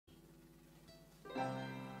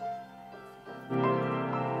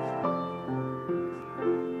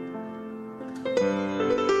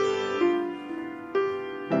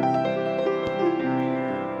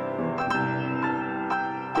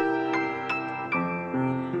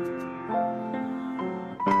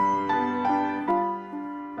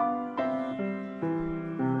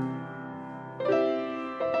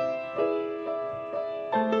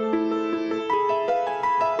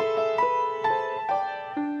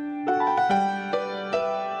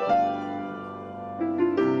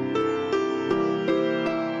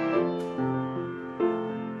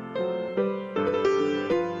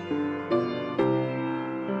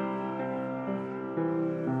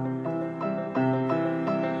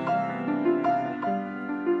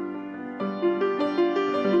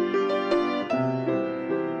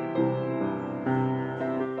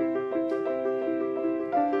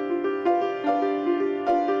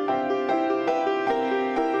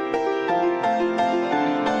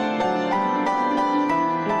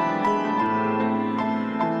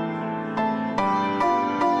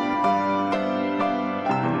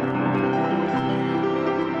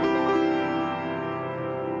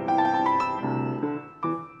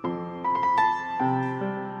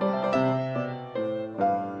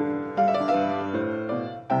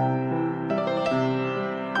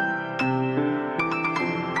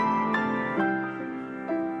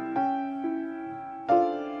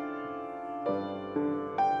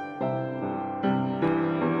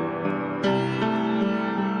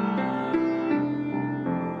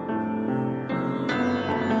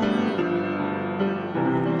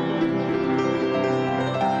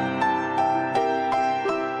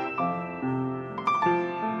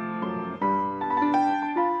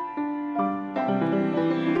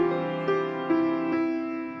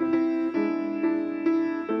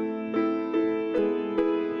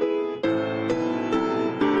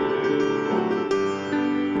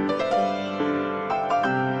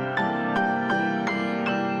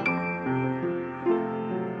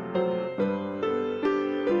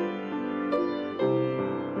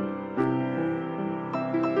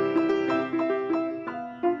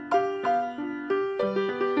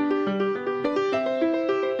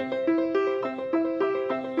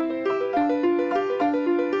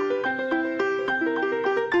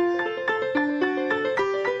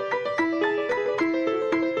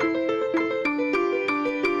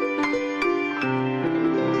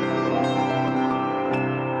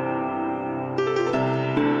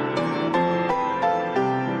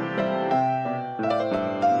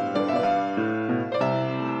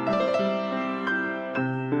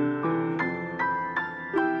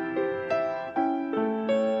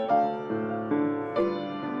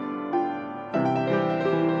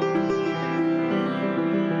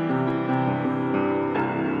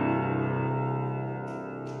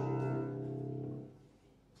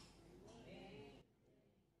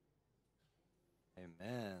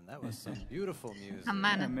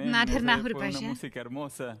Amen. Nádherná hudba, že?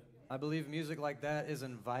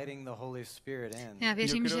 Já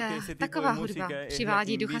věřím, že taková hudba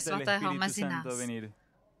přivádí Ducha Svatého mezi nás.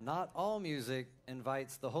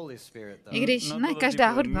 I když ne každá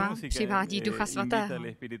hudba přivádí Ducha Svatého.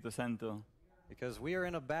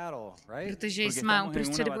 Protože jsme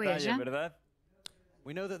uprostřed boje, že?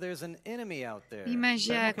 Víme,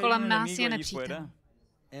 že kolem nás je nepřítel.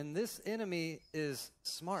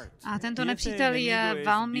 A tento nepřítel je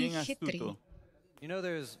velmi chytrý.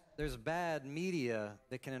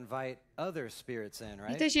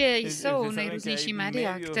 Víte, že jsou nejrůznější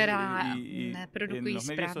média, která neprodukují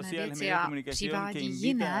správné věci a přivádí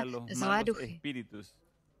jiné zlé duchy.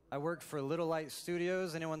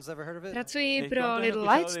 Pracuji pro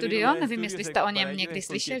L.I.G.H.T. Studio, nevím, jestli jste o něm někdy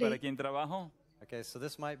slyšeli.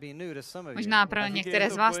 Možná pro některé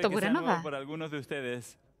z vás to bude nové.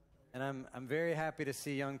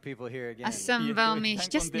 A jsem velmi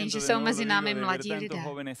šťastný, že jsou mezi námi mladí lidé.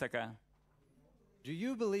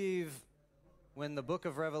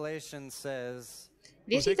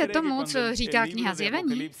 Věříte tomu, co říká kniha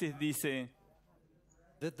Zjevení?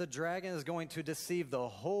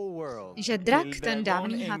 Že drak, ten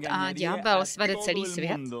dávný had a ďábel, svede celý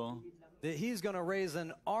svět?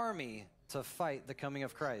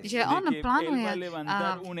 Že on plánuje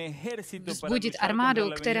vzbudit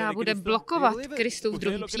armádu, která bude blokovat Kristův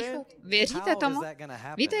druhý příchod? Věříte tomu?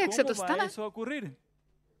 Víte, jak se to stane?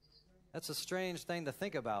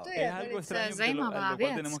 To je velice zajímavá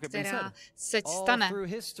věc, která se stane.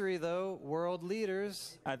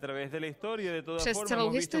 Přes celou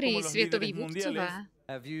historii světoví vůdcové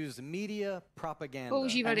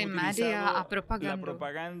používali média a propagandu,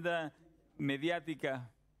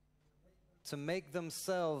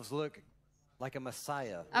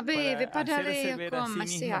 aby vypadali jako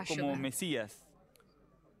Mesiášové.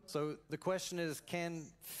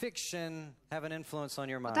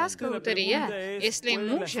 Otázkou tedy je, jestli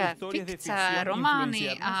může fikce, romány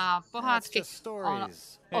a pohádky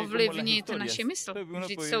ovlivnit naši mysl.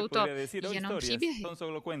 Vždyť jsou to jenom příběhy.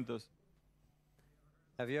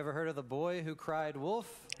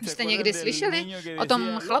 Jste někdy slyšeli o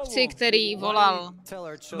tom chlapci, který volal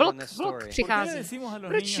vlk, vlk přichází?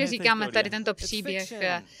 Proč říkáme tady tento příběh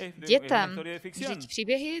dětem? Vždyť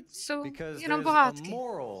příběhy jsou jenom pohádky.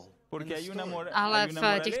 Ale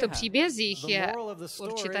v těchto příbězích je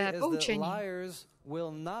určité poučení.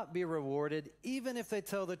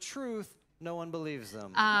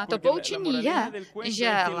 A to poučení je,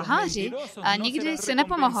 že lháři nikdy si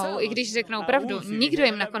nepomohou, i když řeknou pravdu. Nikdo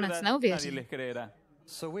jim nakonec neuvěří.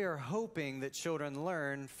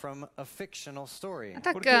 A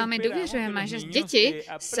tak my důvěřujeme, že děti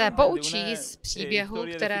se poučí z příběhů,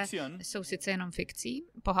 které jsou sice jenom fikcí,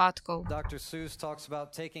 pohádkou.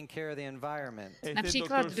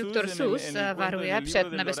 Například doktor Seuss varuje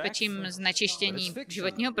před nebezpečím znečištění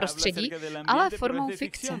životního prostředí, ale formou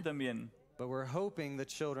fikce.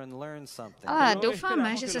 Ale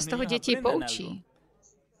doufáme, že se z toho děti poučí.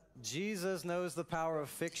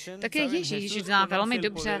 Také Ježíš zná velmi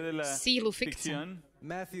dobře sílu fikce.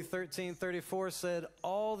 Matthew 13:34 said,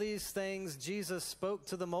 all these things Jesus spoke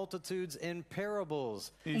to the multitudes in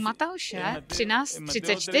parables. U Matouše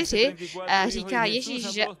 13:34 říká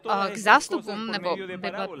Ježíš, že k zástupům, nebo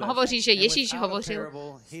hovoří, že Ježíš hovořil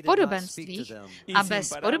v podobenstvích a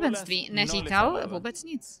bez podobenství neříkal vůbec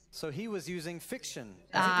nic.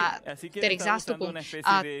 A tedy k zástupům.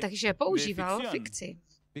 A takže používal fikci.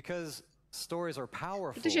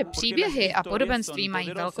 Protože příběhy a podobenství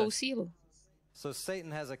mají velkou sílu.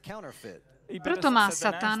 Proto má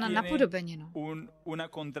Satan napodobeninu.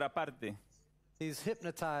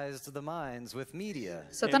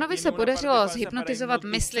 Satanovi se podařilo zhypnotizovat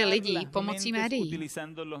mysli lidí pomocí médií.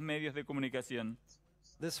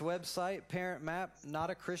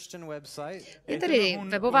 Je tady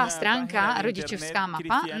webová stránka, rodičovská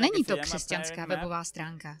mapa, není to křesťanská webová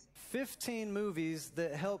stránka.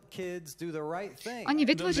 Oni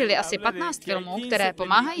vytvořili asi 15 filmů, které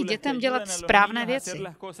pomáhají dětem dělat správné věci.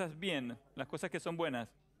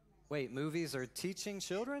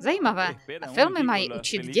 Zajímavé. Filmy mají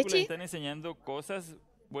učit děti?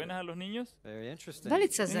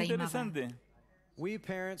 Velice zajímavé.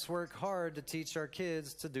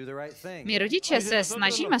 My rodiče se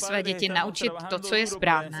snažíme své děti naučit to, co je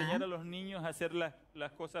správné.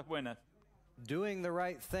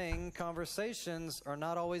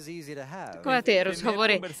 Takové ty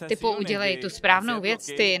rozhovory typu udělej tu správnou věc,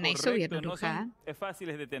 ty nejsou jednoduché.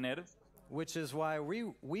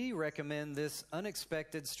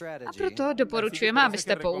 A proto doporučujeme,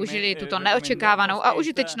 abyste použili tuto neočekávanou a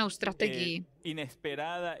užitečnou strategii.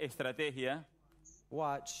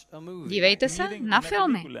 Dívejte se na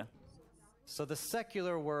filmy.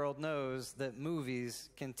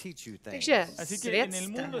 Takže svět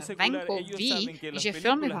venku ví, že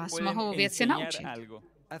filmy vás mohou věci naučit.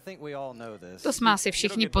 To jsme asi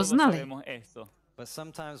všichni poznali.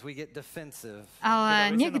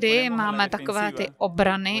 Ale někdy máme takové ty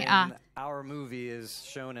obrany a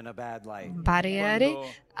bariéry,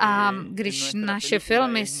 a když naše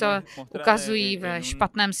filmy se ukazují ve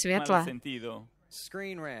špatném světle.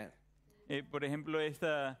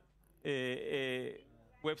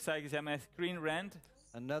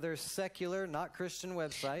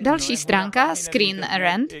 Další stránka, Screen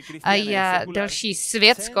Rant, je další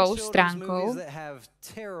světskou stránkou.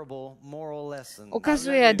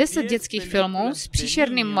 Ukazuje 10 dětských filmů s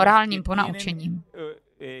příšerným morálním ponaučením.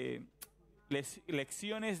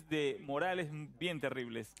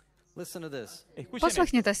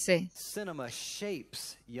 Poslechněte si.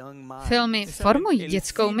 Filmy formují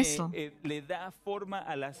dětskou mysl.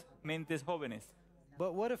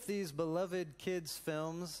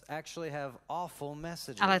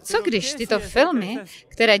 Ale co když tyto filmy,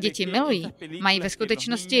 které děti milují, mají ve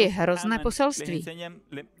skutečnosti hrozné poselství?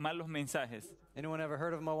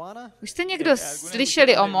 Už jste někdo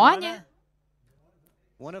slyšeli o Moaně?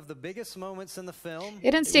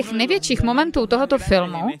 Jeden z těch největších momentů tohoto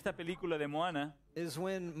filmu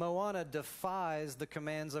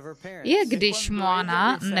je, když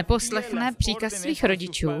Moana neposlechne příkaz svých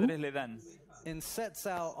rodičů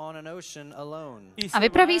a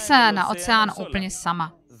vypraví se na oceán úplně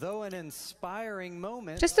sama.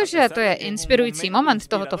 Přestože to je inspirující moment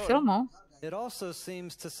tohoto filmu,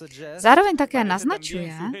 zároveň také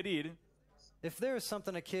naznačuje,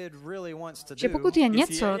 že pokud je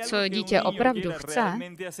něco, co dítě opravdu chce,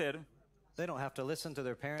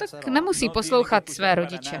 tak nemusí poslouchat své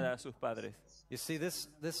rodiče.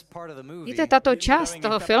 Víte, tato část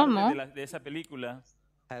toho filmu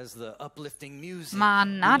má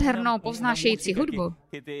nádhernou povznášející hudbu.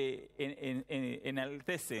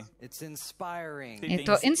 Je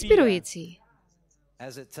to inspirující.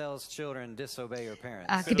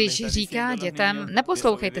 A když říká dětem,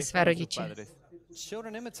 neposlouchejte své rodiče.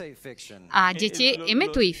 A děti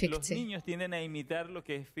imitují fikci.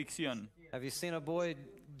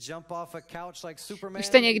 Už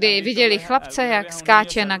jste někdy viděli chlapce, jak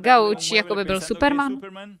skáče na gauč, jako by byl Superman?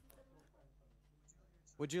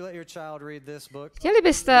 Chtěli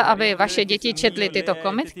byste, aby vaše děti četly tyto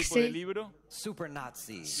komiksy?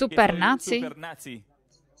 Supernáci?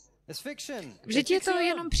 Vždyť je to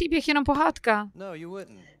jenom příběh, jenom pohádka.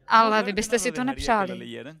 Ale vy byste si to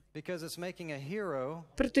nepřáli.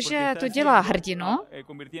 Protože to dělá hrdinu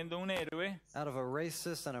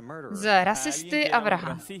z rasisty a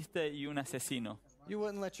vraha.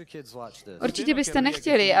 Určitě byste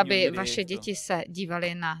nechtěli, aby vaše děti se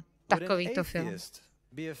dívaly na takovýto film.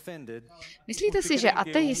 Myslíte si, že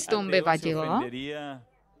ateistům by vadilo,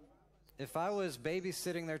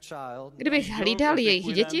 kdybych hlídal jejich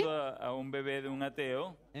děti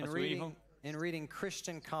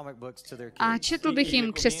a četl bych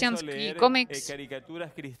jim křesťanský komiks?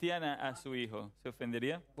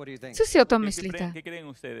 Co si o tom myslíte?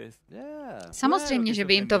 Samozřejmě, že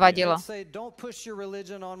by jim to vadilo.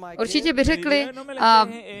 Určitě by řekli,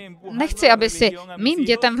 nechci, aby si mým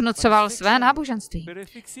dětem vnucoval své náboženství.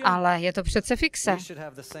 Ale je to přece fikce.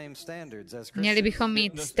 Měli bychom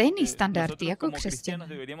mít stejný standard jako křesťané.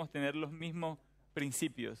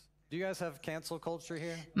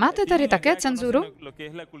 Máte tady také cenzuru?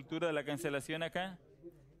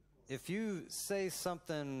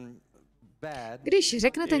 Když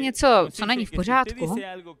řeknete něco, co není v pořádku,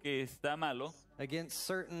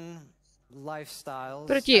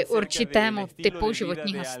 proti určitému typu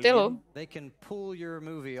životního stylu,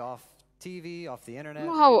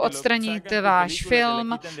 mohou odstranit váš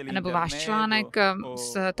film nebo váš článek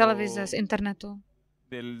z televize, z internetu.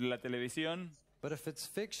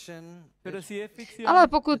 Ale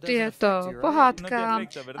pokud je to pohádka,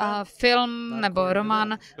 film nebo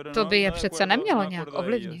román, to by je přece nemělo nějak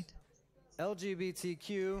ovlivnit.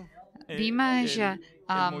 Víme, že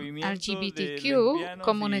LGBTQ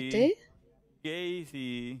komunity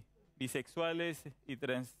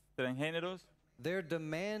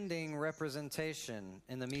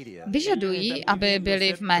vyžadují, aby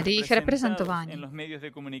byli v médiích reprezentováni.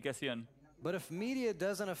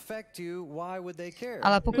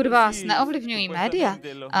 Ale pokud vás neovlivňují média,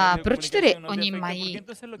 a proč tedy oni mají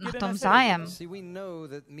na tom zájem?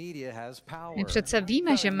 My přece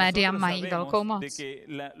víme, že média mají velkou moc.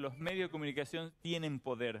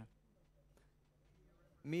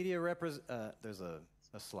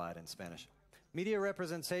 Media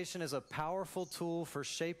representation is a powerful tool for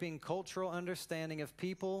shaping cultural understanding of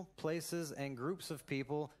people, places, and groups of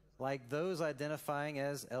people, like those identifying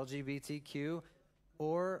as LGBTQ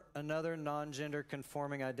or another non-gender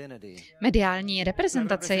conforming identity. Mediální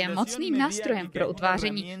reprezentace je mocným nástrojem pro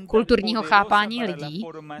utváření kulturního chápání lidí,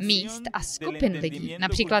 míst a skupin lidí,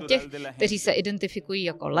 například těch, kteří se identifikují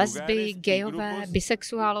jako lesby, gayové,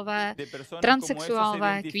 bisexuálové,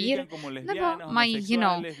 transsexuálové, queer, nebo mají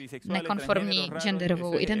jinou nekonformní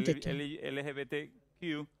genderovou identitu.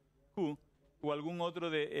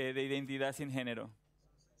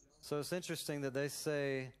 So it's interesting that they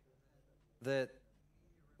say that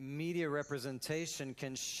media representation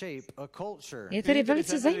can shape a culture. Je tedy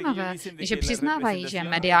velice zajímavé, že přiznávají, že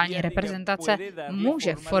mediální reprezentace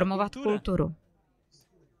může formovat kulturu.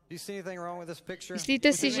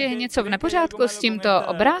 Myslíte si, že je něco v nepořádku s tímto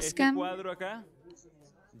obrázkem?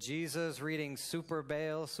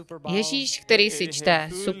 Ježíš, který si čte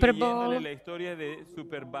Super Bowl.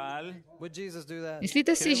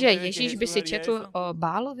 Myslíte si, že Ježíš by si četl o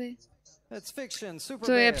Bálovi?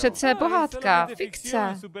 To je přece pohádka,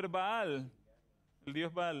 fikce.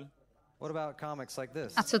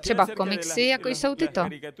 A co třeba komiksy, jako jsou tyto?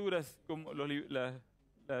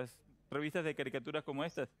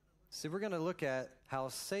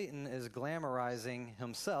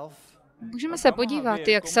 Můžeme se podívat,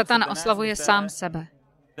 jak Satan oslavuje sám sebe.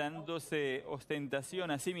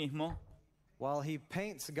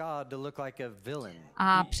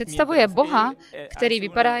 A představuje Boha, který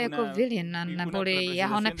vypadá jako vilin, neboli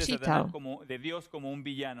jeho nepřítel.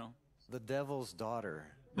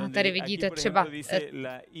 A tady vidíte třeba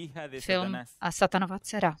film a Satanova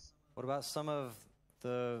dcera.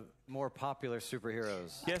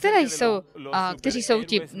 Kteří jsou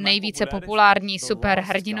ti nejvíce populární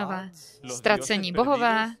superhrdinové? Ztracení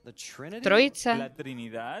bohové, trojice,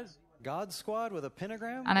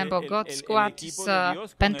 anebo God Squad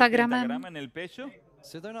s pentagramem.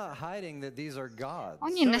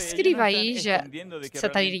 Oni neskrývají, že se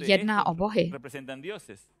tady jedná o bohy.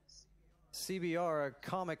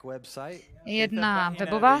 Jedna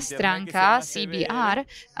webová stránka CBR,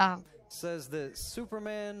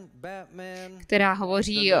 která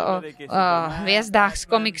hovoří o hvězdách z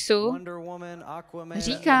komiksu,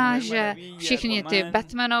 říká, že všichni ty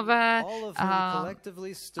Batmanové a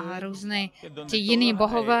různý ti jiní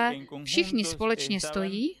bohové, všichni společně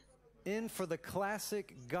stojí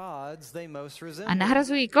a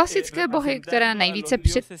nahrazují klasické bohy, které nejvíce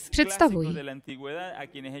představují.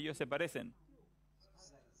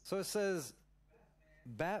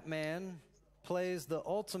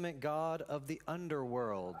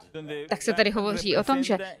 Tak se tady hovoří o tom,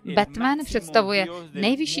 že Batman představuje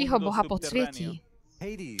nejvyššího boha podsvětí,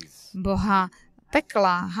 boha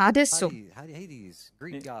pekla, Hadesu,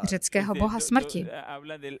 řeckého boha smrti.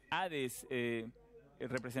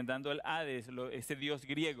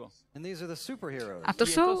 A to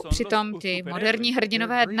jsou přitom ty moderní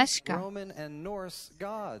hrdinové dneška.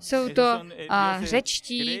 Jsou to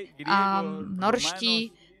řečtí a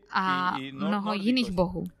norští a mnoho jiných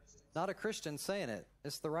bohů.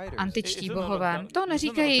 Antičtí bohové. To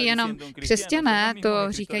neříkají jenom křesťané,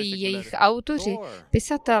 to říkají jejich autoři,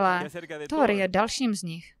 pisatelé. Thor je dalším z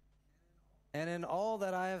nich. And in all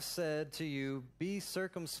that I have said to you, be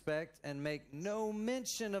circumspect and make no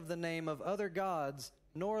mention of the name of other gods,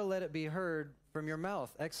 nor let it be heard from your mouth.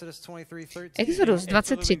 Exodus 23:13. Exodus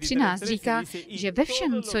 23:13 říká, že ve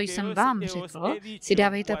všem, co jsem vám řekl, si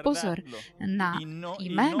dávejte pozor na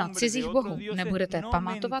jméno cizích bohů. Nebudete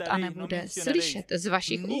pamatovat a nebude slyšet z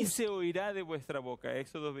vašich úst.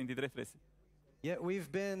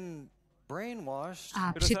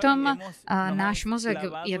 A přitom náš mozek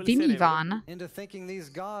je vymýván,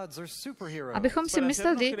 abychom si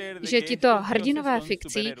mysleli, že tito hrdinové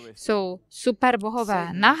fikcí jsou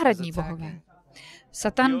superbohové, náhradní bohové.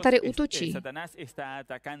 Satan tady útočí.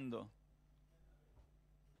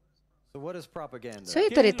 Co je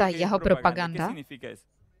tedy ta jeho propaganda?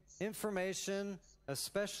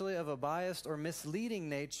 Especially of a biased or misleading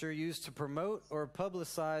nature used to promote or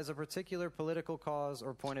publicize a particular political cause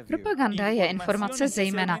or point of view. Propaganda je informace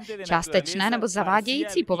zejména částečné nebo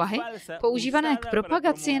zavádějící povahy, používané k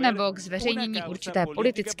propagaci nebo k zveřejnění určité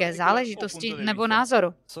politické záležitosti nebo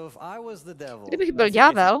názoru. Kdybych byl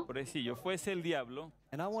ďábel,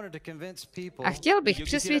 A chtěl bych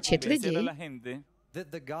přesvědčit lidi,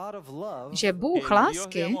 že Bůh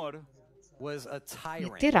lásky je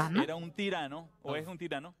tyran,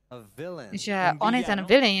 že on je ten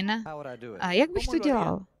vilin. A jak bych to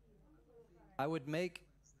dělal?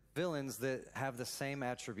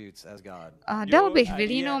 A dal bych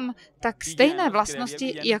vilínům tak stejné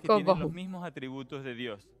vlastnosti jako Bohu.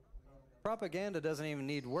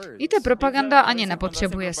 Víte, propaganda ani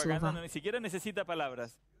nepotřebuje slova.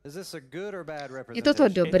 Je toto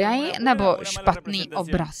dobrý nebo špatný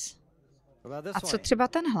obraz? A co třeba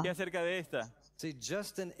tenhle?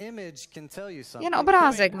 Jen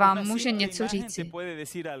obrázek vám může něco říci.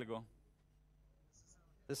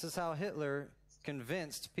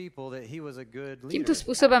 Tímto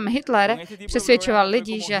způsobem Hitler přesvědčoval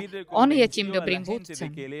lidi, že on je tím dobrým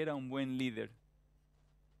vůdcem.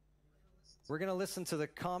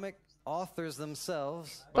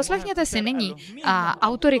 Poslechněte si nyní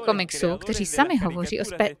autory komiksu, kteří sami hovoří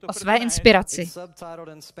o své inspiraci.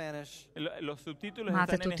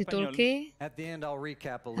 Máte tu titulky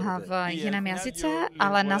v jiném jazyce,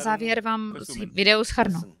 ale na závěr vám video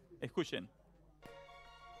shrnu.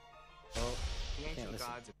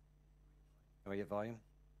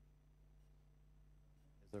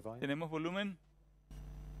 ¿Tenemos volumen?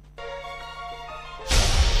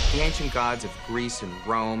 The ancient gods of Greece and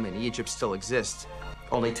Rome and Egypt still exist.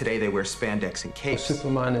 Only today they wear spandex and capes.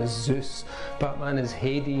 Superman is Zeus, Batman is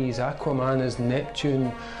Hades, Aquaman is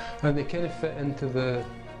Neptune, and they kind of fit into the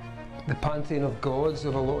pantheon of gods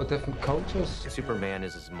of a lot of different cultures. Superman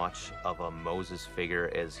is as much of a Moses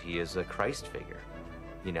figure as he is a Christ figure.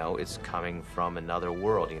 You know, it's coming from another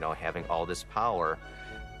world, you know, having all this power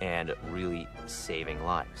and really saving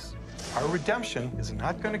lives. Our redemption is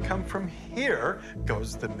not going to come from here,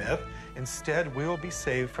 goes the myth. Instead, we'll be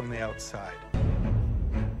saved from the outside.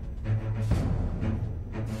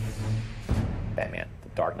 Batman, the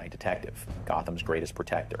Dark Knight detective, Gotham's greatest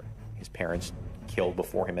protector. His parents killed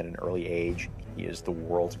before him at an early age. He is the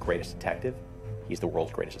world's greatest detective. He's the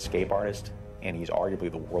world's greatest escape artist. And he's arguably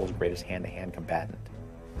the world's greatest hand-to-hand combatant.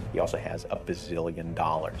 He also has $1 bazillion.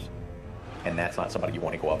 And that's not somebody you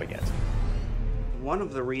want to go up against. One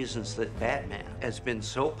of the reasons that Batman has been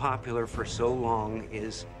so popular for so long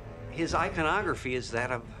is his iconography is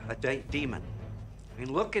that of a demon. I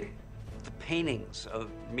mean, look at the paintings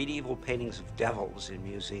medieval paintings of devils in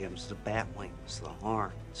museums, the bat wings, the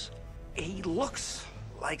horns. He looks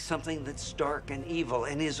like something that's dark and evil,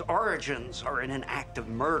 and his origins are in an act of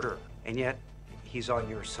murder, and yet he's on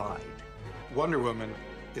your side. Wonder Woman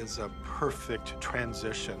is a perfect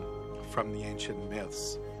transition from the ancient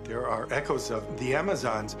myths. There are echoes of the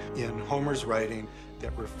Amazons in Homer's writing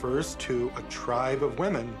that refers to a tribe of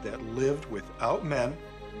women that lived without men,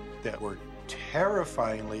 that were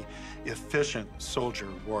terrifyingly efficient soldier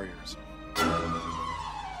warriors.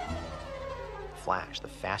 Flash, the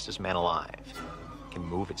fastest man alive, can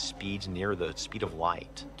move at speeds near the speed of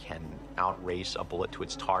light, can outrace a bullet to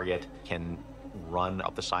its target, can run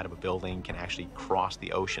up the side of a building, can actually cross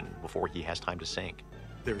the ocean before he has time to sink.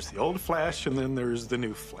 There's the old Flash, and then there's the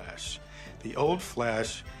new Flash. The old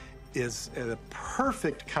Flash is a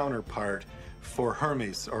perfect counterpart for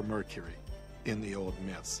Hermes or Mercury in the old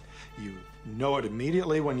myths. You know it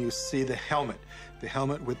immediately when you see the helmet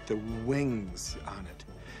with the wings on it.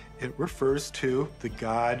 It refers to the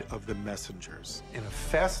god of the messengers. In a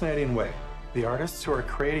fascinating way, the artists who are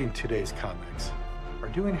creating today's comics are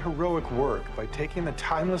doing heroic work by taking the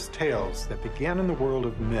timeless tales that began in the world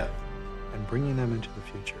of myth and bringing them into the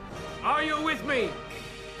future. Are you with me?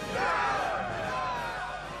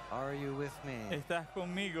 Are you with me? ¿Estás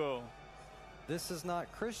conmigo? This is not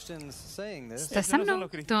Christians saying this. Jste se mnou?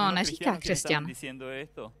 To neříká křesťan.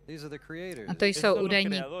 These are the creators. A to jsou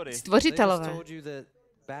údajní stvořitelové.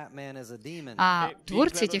 A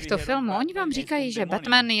tvůrci těchto filmů, oni vám říkají, že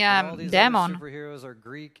Batman je démon.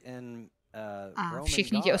 A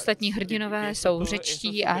všichni ti ostatní hrdinové jsou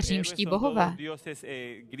řečtí a římští bohové.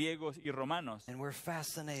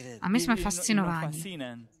 A my jsme fascinováni.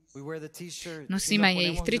 Nosíme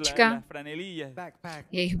jejich trička,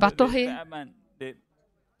 jejich batohy,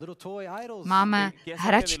 máme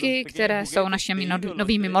hračky, které jsou našimi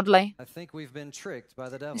novými modly.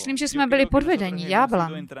 Myslím, že jsme byli podvedeni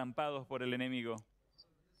ďáblem.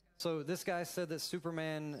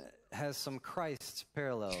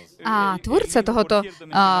 A tvůrce tohoto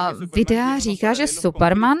videa říká, že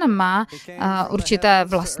Superman má určité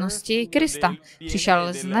vlastnosti Krista.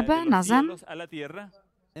 Přišel z nebe na zem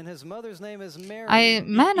a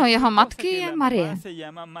jméno jeho matky je Marie.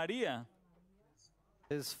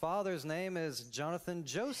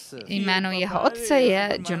 Jméno jeho otce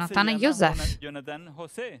je Jonathan Josef.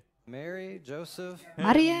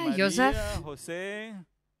 Marie, Josef.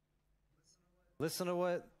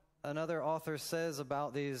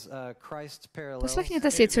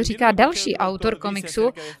 Poslechněte si, co říká další autor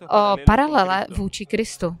komiksu o paralele vůči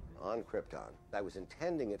Kristu.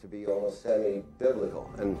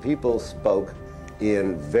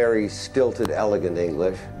 In very stilted, elegant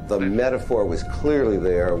English. The metaphor was clearly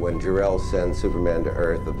there when Jor-El sends Superman to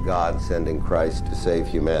Earth of God sending Christ to save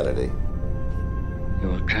humanity. You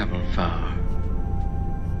will travel far,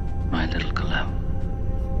 my little Kal-El.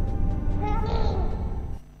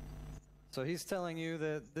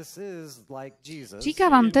 Říká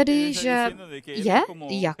vám tedy, že je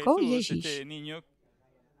jako Ježíš.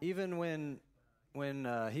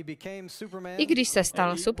 I když se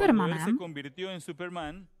stal Supermanem,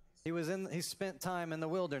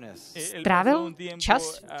 strávil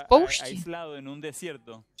čas v poušti.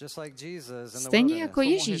 Stejně jako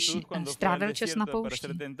Ježíš strávil čas na poušti.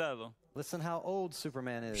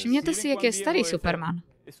 Všimněte si, jak je starý Superman.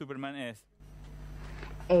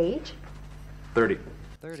 Age?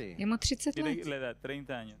 30. Je mu 30 let.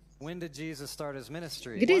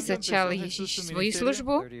 Kdy začal Ježíš svoji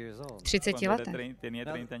službu? V 30 letech.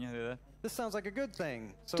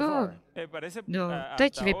 To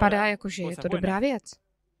teď vypadá jako, že je to dobrá věc.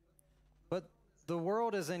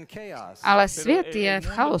 Ale svět je v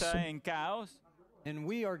chaosu.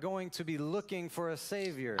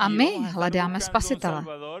 A my hledáme spasitele.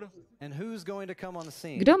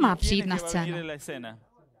 Kdo má přijít na scénu?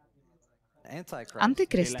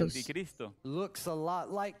 Antikristus,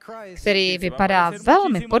 který vypadá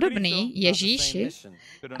velmi podobný Ježíši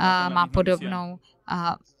a má podobnou,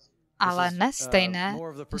 ale ne stejné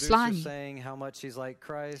poslání.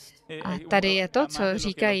 A tady je to, co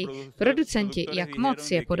říkají producenti, jak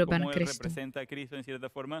moc je podoben Kristu.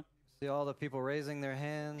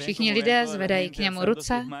 Všichni lidé zvedají k němu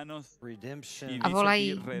ruce a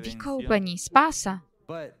volají vykoupení, spása.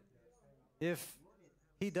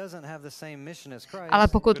 Ale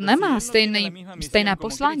pokud nemá stejné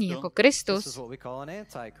poslání jako Kristus,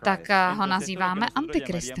 tak ho nazýváme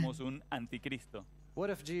Antikristem.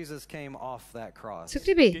 Co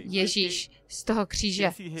kdyby Ježíš z toho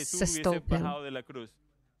kříže sestoupil?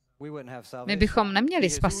 My bychom neměli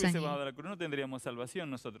spasení.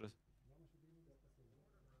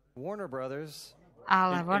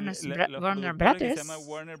 Ale Warner Brothers,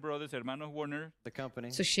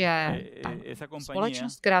 což je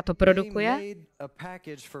společnost, která to produkuje,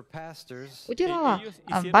 udělala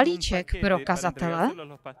balíček pro kazatele,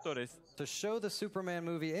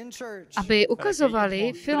 aby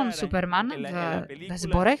ukazovali film Superman ve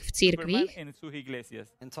sborech, v církvích,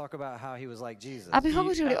 aby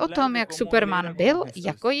hovořili o tom, jak Superman byl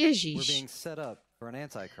jako Ježíš.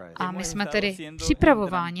 A my jsme tedy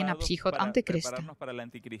připravováni na příchod Antikrista.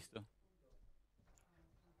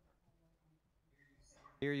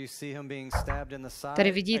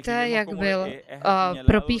 Tady vidíte, jak byl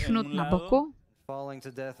propíchnut na boku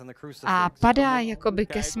a padá jakoby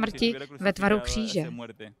ke smrti ve tvaru kříže.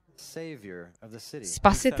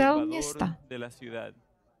 Spasitel města.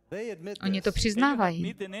 Oni to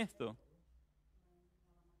přiznávají.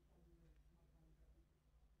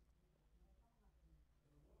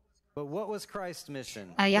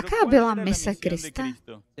 A jaká byla mise Krista?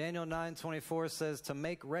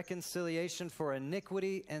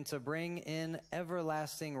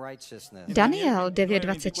 Daniel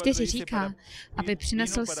 9:24 říká, aby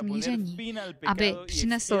přinesl smíření, aby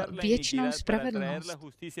přinesl věčnou spravedlnost.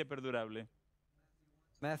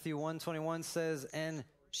 Matthew 1:21 says, and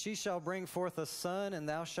she shall bring forth a son, and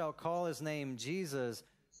thou shalt call his name Jesus.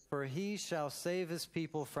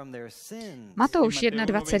 Matouš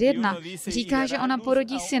 1:21 říká, že ona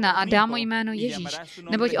porodí syna a dá mu jméno Ježíš,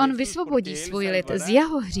 neboť on vysvobodí svůj lid z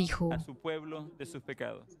jeho hříchů.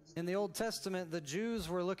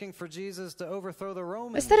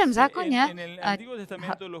 Ve Starém zákoně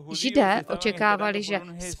Židé očekávali, že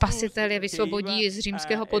spasitel je vysvobodí z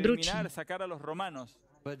římského područí.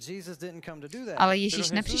 Ale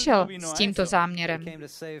Ježíš nepřišel s tímto záměrem.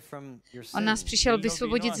 On nás přišel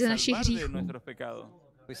vysvobodit ze našich hříchů.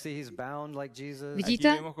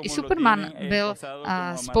 Vidíte, i Superman byl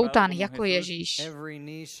spoután jako Ježíš.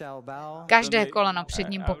 Každé koleno před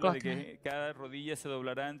ním poklekne.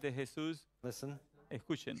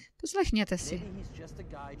 Poslechněte si.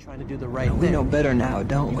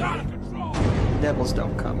 Devils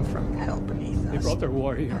don't come from hell beneath us. They brought their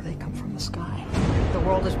warrior. No, they come from the sky. The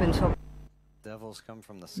world has been so...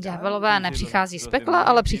 Ďábelové nepřichází z pekla,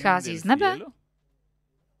 ale přichází z nebe.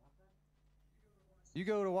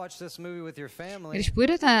 Když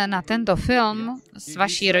půjdete na tento film s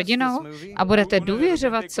vaší rodinou a budete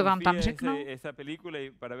důvěřovat, co vám tam řeknou,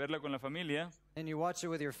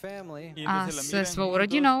 a se svou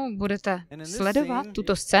rodinou budete sledovat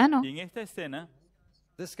tuto scénu,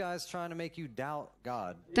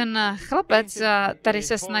 ten chlapec tady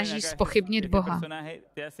se snaží zpochybnit Boha.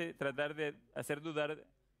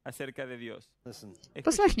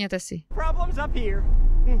 Poslechněte si.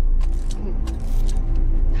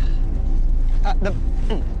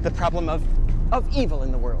 The problem of evil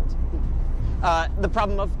in the world. The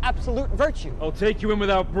problem of absolute virtue. I'll take you in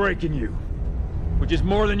without breaking you, which is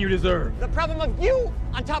more than you deserve. The problem of you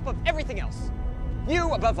on top of everything else.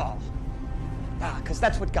 You above all. Because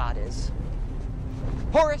that's what God is.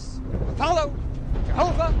 Horus, Apollo,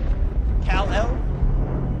 Jehovah, Kal-El,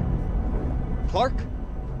 Clark,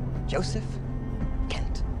 Joseph,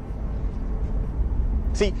 Kent.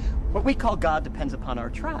 See, what we call God depends upon our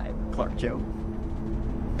tribe, Clark Joe.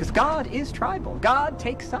 Because God is tribal. God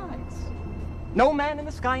takes sides. No man in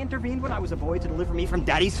the sky intervened when I was a boy to deliver me from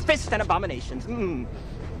Daddy's fists and abominations.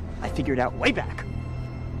 I figured out way back.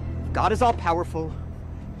 If God is all-powerful,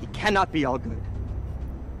 he cannot be all good.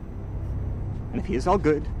 And if he is all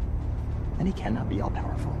good, then he cannot be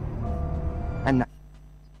all-powerful. And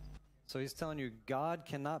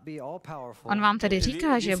On vám tedy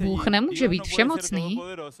říká, že Bůh nemůže být všemocný,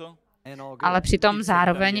 ale přitom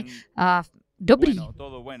zároveň dobrý.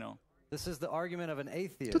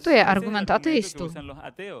 Toto je argument ateistů.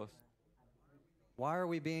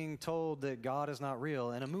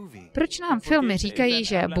 Proč nám filmy říkají,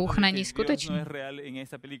 že Bůh není skutečný?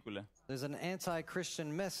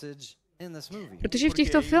 Protože v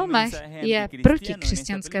těchto filmech je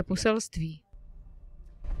protikřesťanské poselství.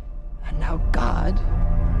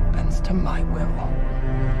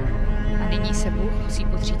 A nyní se Bůh musí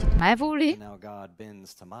podřídit mé vůli.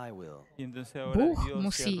 Bůh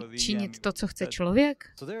musí činit to, co chce člověk.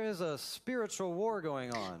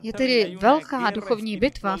 Je tedy velká duchovní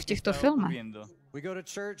bitva v těchto filmech.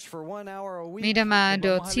 My jdeme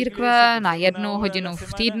do církve na 1 hodinu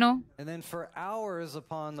v týdnu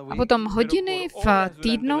a potom hodiny v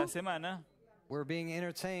týdnu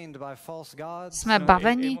jsme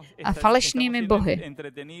baveni falešnými bohy.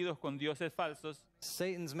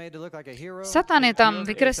 Satan je tam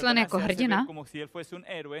vykreslen jako hrdina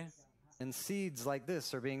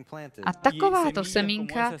a takováto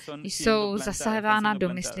semínka jsou zasávána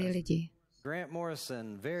do myslí lidí.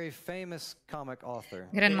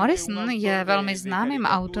 Grant Morrison je velmi známým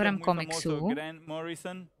autorem komiksů.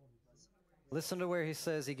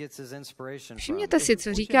 Všimněte si,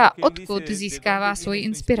 co říká, odkud získává svoji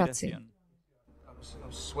inspiraci.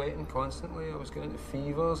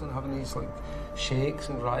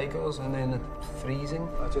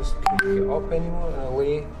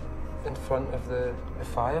 In front of the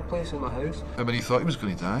fireplace in my house. I mean, he thought he was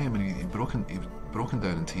going to die. I mean, he'd broken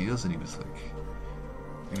down in tears, and he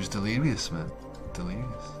was delirious, man,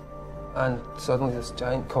 delirious. And suddenly this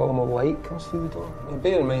giant column of light comes through the door. Now,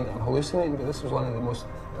 bear in mind, I'm hallucinating, but this was one of the most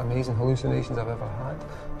amazing hallucinations I've ever had.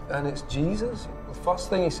 And it's Jesus. The first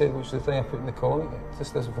thing he said, which is the thing I put in the comic,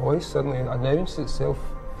 just this voice suddenly announced itself.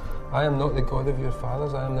 I am not the God of your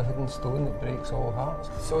fathers, I am the hidden stone that breaks all hearts.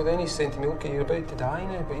 So then he's saying to me, okay, you're about to die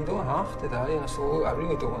now, but you don't have to die. And I said, look, I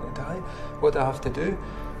really don't want to die. What do I have to do?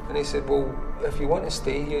 And he said, well, if you want to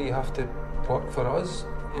stay here, you have to work for us.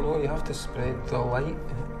 You know, you have to spread the light.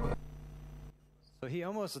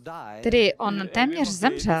 Tedy on téměř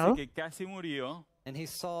zemřel,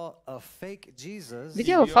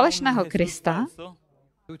 viděl falešného Krista,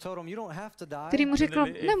 který mu řekl,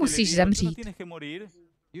 nemusíš zemřít.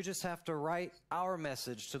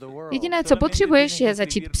 Jediné, co potřebuješ, je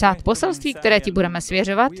začít psát poselství, které ti budeme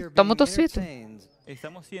svěřovat tomuto světu.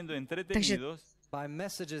 Takže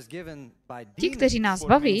ti, kteří nás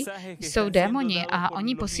baví, jsou démoni a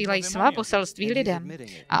oni posílají svá poselství lidem.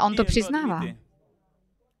 A on to přiznává.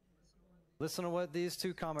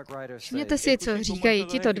 Všimněte si, co říkají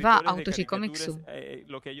tito dva autoři komiksu.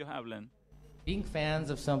 Being fans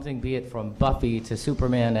of something, be it from Buffy to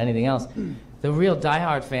Superman, anything else, the real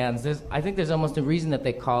die-hard fans, I think there's almost a reason that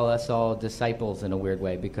they call us all disciples in a weird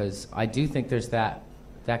way, because I do think there's that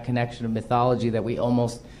connection of mythology that we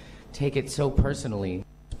almost take it so personally,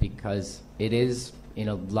 because it is, in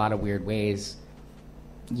a lot of weird ways,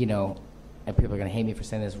 you know, and people are going to hate me for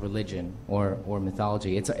saying this, religion or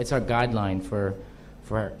mythology. It's our guideline for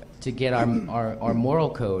to get our moral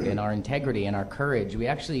code and our integrity and our courage. We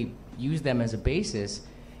actually use them as a basis,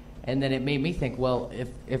 and then it made me think, well,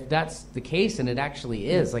 if that's the case, and it actually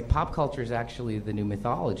is, like pop culture is actually the new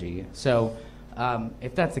mythology. So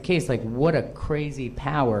if that's the case, like what a crazy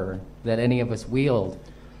power that any of us wield.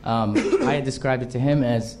 I had described it to him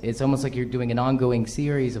as it's almost like you're doing an ongoing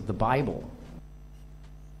series of the Bible.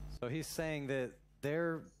 So he's saying that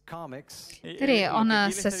their comics, tedy on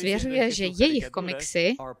se svěřuje, že jejich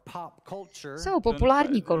komiksy jsou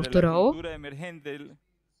populární kulturou,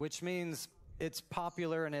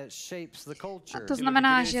 a to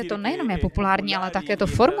znamená, že to nejenom je populární, ale také to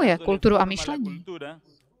formuje kulturu a myšlení.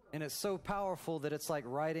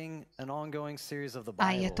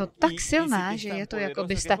 A je to tak silné, že je to, jako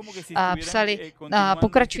byste psali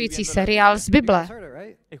pokračující seriál z Bible.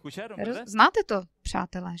 Znáte to,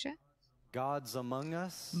 přátelé, že?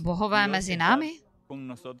 Bohové mezi námi?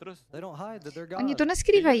 Oni to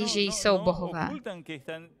neskrývají, že jsou bohové.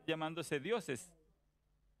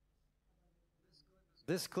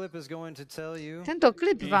 Tento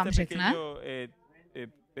klip vám řekne,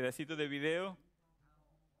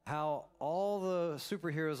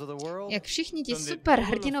 jak všichni ti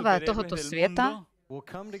superhrdinové tohoto světa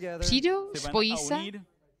přijdou, spojí se,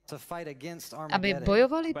 aby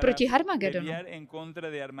bojovali proti Harmagedonu.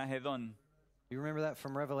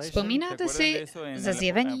 Vzpomínáte si ze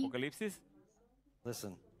Zjevení?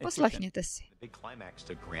 Poslechněte si. The big climax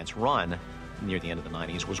to Grant's run near the end of the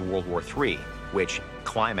 90s was World War III, which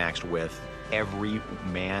climaxed with every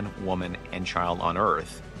man, woman, and child on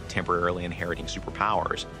Earth temporarily inheriting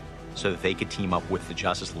superpowers so that they could team up with the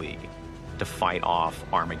Justice League to fight off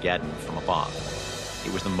Armageddon from above.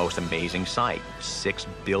 It was the most amazing sight. 6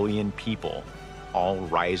 billion people all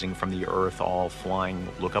rising from the earth, all flying.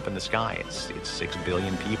 Look up in the sky. It's 6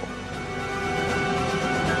 billion people.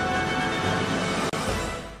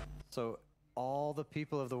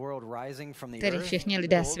 Tedy všichni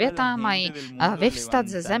lidé světa mají vyvstat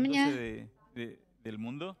ze země,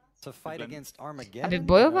 aby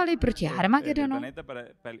bojovali proti Armagedonu.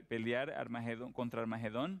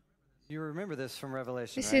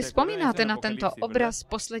 Vy si vzpomínáte na tento obraz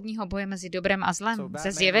posledního boje mezi dobrem a zlem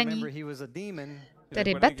ze Zjevení?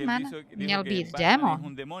 Tedy Batman měl být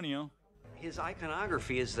démon.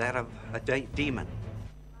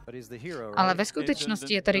 Ale ve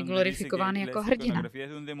skutečnosti je tady glorifikován jako hrdina.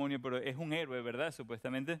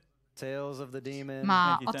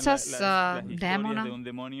 Má ocas démona.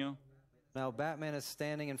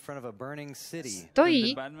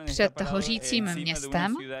 Stojí před hořícím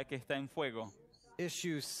městem.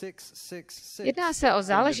 Jedná se o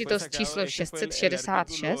záležitost číslo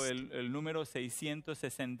 666.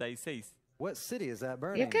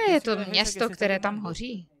 Jaké je to město, které tam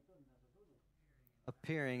hoří?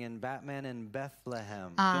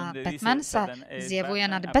 A Batman se zjevuje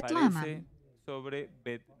nad Betlémem.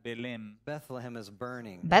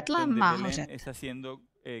 Betlém má hořet.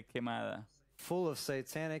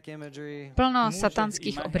 Plno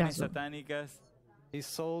satanských obrazů.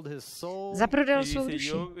 Zaprodal svou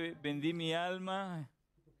duši.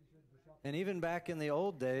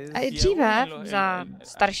 A i dříve, za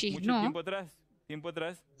starších dnů,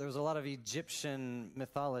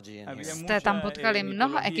 jste tam potkali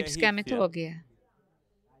mnoho egyptské mytologie.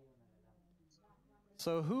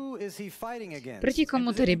 Proti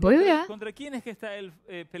komu tedy bojuje?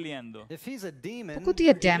 Pokud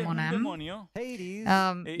je démonem,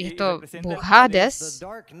 je to bůh Hades,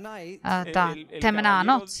 ta temná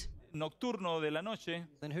noc.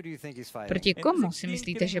 Proti komu si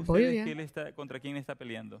myslíte, že bojuje?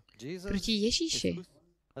 Proti Ježíši,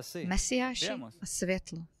 Mesiáši a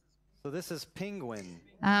světlu.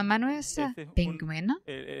 A jmenuje se Pingvin.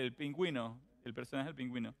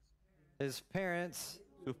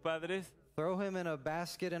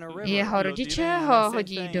 Jeho rodiče ho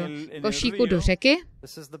hodí do košíku do řeky.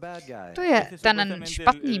 To je ten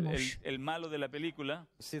špatný muž.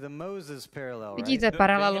 Vidíte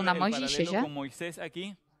paralelu na Mojžíše, že?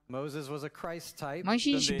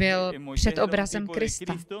 Mojžíš byl předobrazem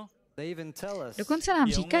Krista. Dokonce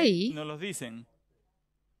nám říkají,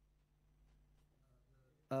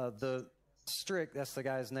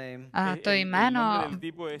 a to jméno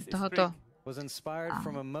tohoto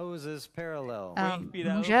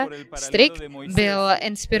muže, Strik, byl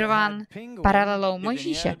inspirován paralelou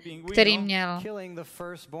Mojžíše, který měl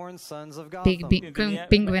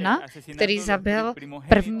pingvina, který zabil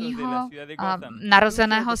prvního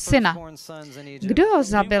narozeného syna. Kdo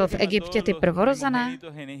zabil v Egyptě ty prvorozené?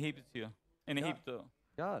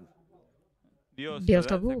 Byl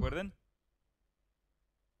to Bůh.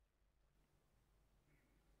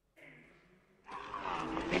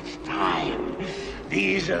 It's time.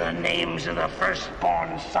 These are the names of the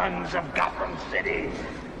firstborn sons of Gotham City,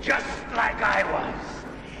 just like I was.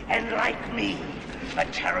 And like me, a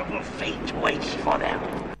terrible fate waits for them.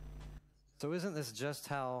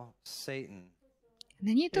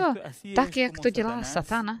 Není to tak, jak to dělá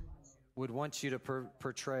Satan?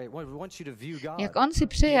 Jak on si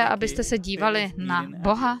přeje, abyste se dívali na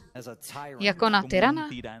Boha jako na tyrana,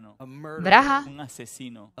 vraha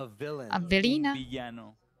a vilína?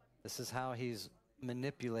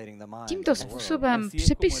 Tímto způsobem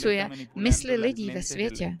přepisuje mysli lidí ve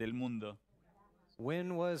světě.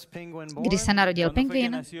 Kdy se narodil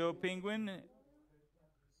pingvin?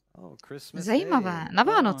 Zajímavé, na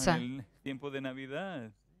Vánoce.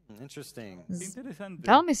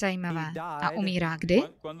 Velmi zajímavé. A umírá kdy?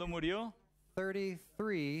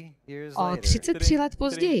 O 33 let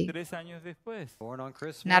později.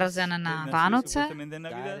 Narozen na Vánoce,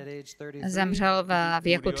 zemřel ve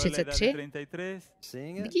věku 33.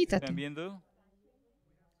 Vidíte to?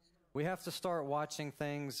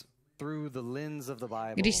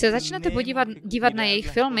 Když se začnete dívat na jejich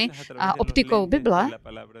filmy a optikou Bible,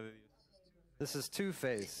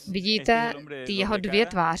 vidíte ty jeho dvě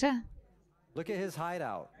tváře?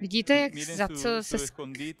 Vidíte, za co se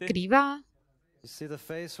skrývá?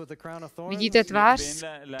 Vidíte tvář s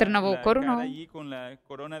trnovou korunou?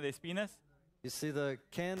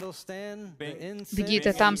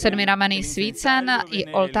 Vidíte tam sedmiramenný svícen i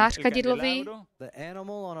oltář kadidlový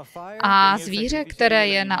a zvíře, které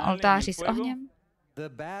je na oltáři s ohněm?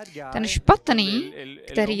 Ten špatný,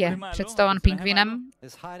 který je představen pingvinem,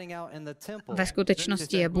 ve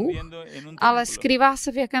skutečnosti je Bůh, ale skrývá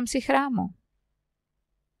se v jakémsi chrámu.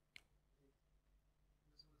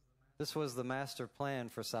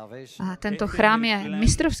 A tento chrám je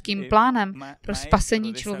mistrovským plánem pro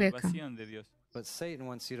spasení člověka.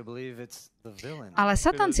 Ale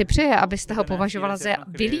Satan si přeje, abyste ho považovala za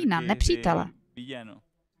vilína, nepřítele.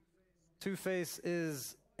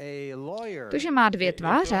 To, že má dvě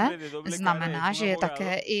tváře, znamená, že je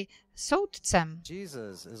také i soudcem.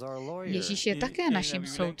 Ježíš je také naším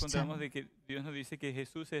soudcem.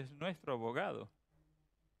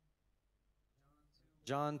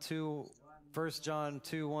 John 1 John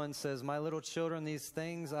 2:1 says, "My little children, these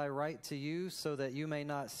things I write to you so that you may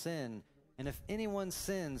not sin. And if anyone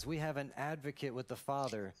sins, we have an advocate with the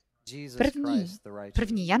Father, Jesus Christ, the righteous."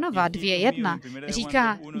 První Janova 2:1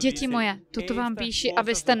 říká: Děti moje, toto vám píši,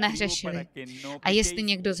 abyste nehřešili. A jestli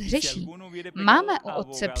někdo zhřeší, máme u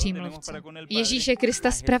Otce přímluvce, Ježíše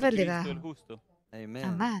Krista spravedlivého.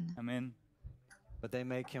 Amen.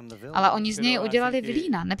 Ale oni z něj udělali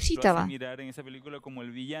vilína, nepřítele.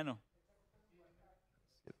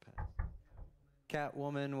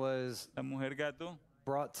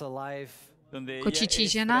 Kočičí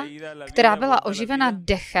žena, která byla oživena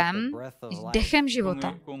dechem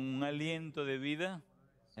života.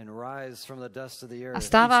 A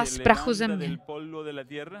stává z prachu země.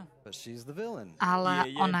 Ale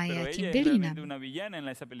ona je tím vilínem.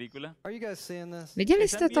 Viděli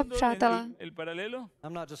jste to, přátelé?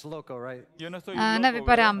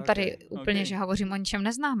 Nevypadám tady úplně, že hovořím o ničem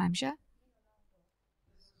neznámém, že?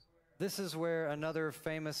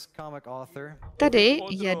 Tady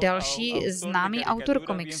je další známý autor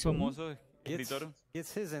komiksů.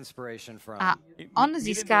 A on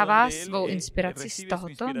získává svou inspiraci z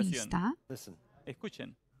tohoto místa.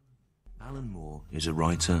 Alan Moore is a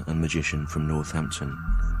writer and magician from Northampton.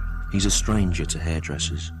 He's a stranger to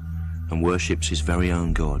hairdressers and worships his very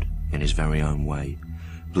own God in his very own way,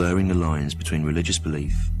 blurring the lines between religious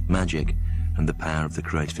belief, magic, and the power of the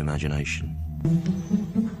creative imagination.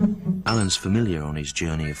 Alan's familiar on his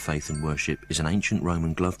journey of faith and worship is an ancient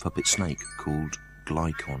Roman glove puppet snake called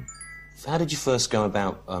L.I.G.H.T. How did you first go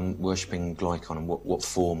about worshipping L.I.G.H.T, and what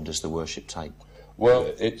form does the worship take?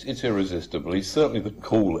 Well, it's irresistible. He's certainly the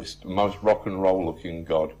coolest, most rock and roll looking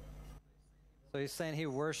god.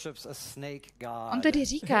 On tedy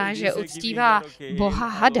říká, že uctívá boha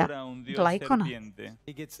hada, L.I.G.H.T,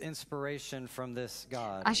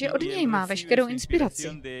 a že od něj má veškerou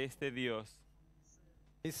inspiraci.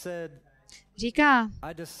 Říká,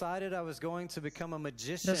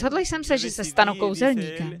 rozhodl jsem se, že se stanu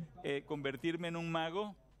kouzelníkem.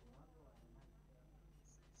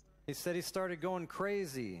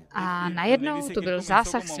 A najednou to byl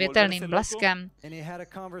zásah světelným bleskem.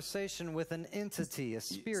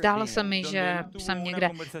 Zdálo se mi, že jsem někde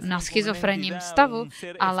na schizofrenním stavu,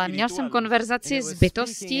 ale měl jsem konverzaci s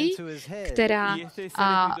bytostí, která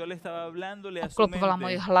obklopovala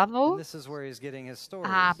moji hlavu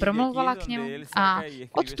a promlouvala k němu. A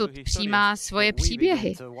odtud přijímá svoje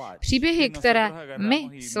příběhy. Příběhy, které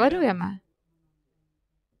my sledujeme.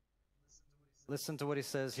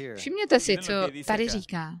 Všimněte si, co tady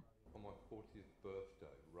říká.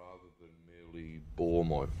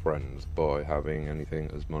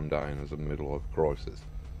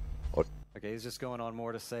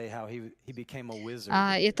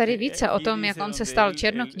 A je tady více o tom, jak on se stal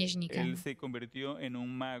černokněžníkem.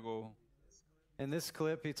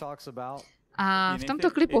 A v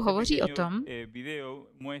tomto klipu hovoří o tom,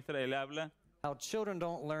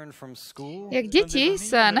 jak děti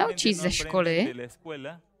se naučí ze školy,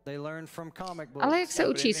 ale jak se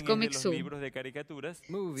učí z komiksů,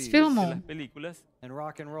 z filmů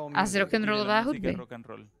a z rock'n'rollové hudby.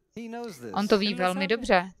 On to ví velmi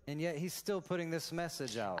dobře.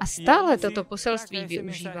 A stále toto poselství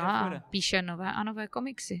využívá a píše nové a nové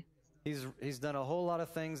komiksy.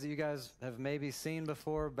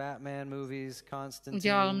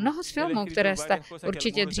 Udělal mnoho z filmů, které jste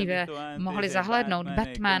určitě dříve mohli zahlédnout.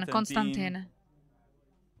 Batman, Konstantin,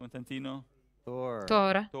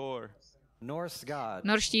 Thor,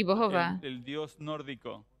 norští bohové.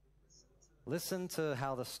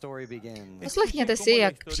 Poslechněte si,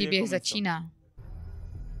 jak příběh začíná.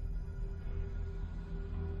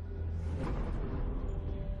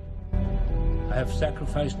 I have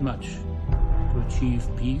sacrificed much to achieve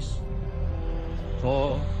peace.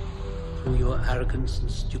 For through your arrogance and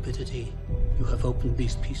stupidity, you have opened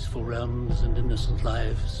these peaceful realms and innocent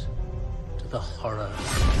lives to the horror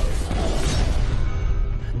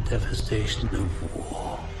and devastation of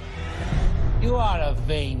war. You are a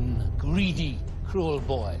vain, greedy, cruel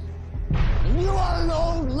boy. And you are an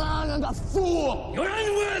old man and a fool! You're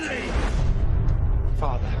unworthy!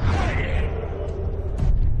 Father.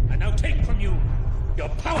 I now take from you your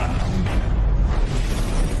power!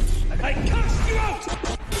 And I cast you out!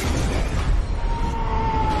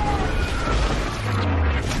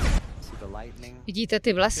 Vidíte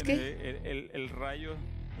ty blesky? El rayo,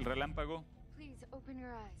 el relámpago. Please open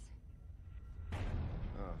your eyes.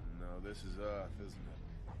 Oh, no, this is Earth, isn't it?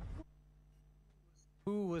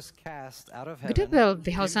 Kdo byl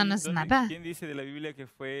vyhozen z nebe?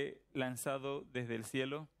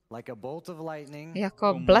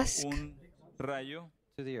 Jako blesk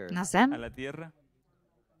na zem?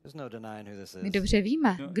 My dobře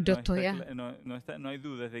víme, kdo to je.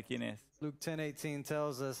 Luke 10:18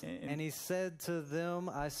 tells us, and he said to them,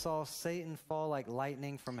 I saw Satan fall like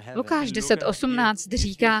lightning from heaven. Lukáš 10:18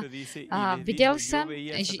 říká, a viděl jsem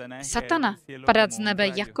Satana padat z nebe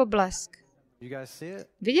jako blesk.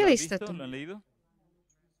 Viděli jste to?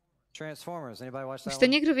 Už jste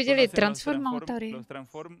někdo viděli Transformátory?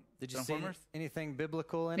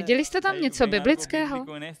 Viděli jste tam něco biblického?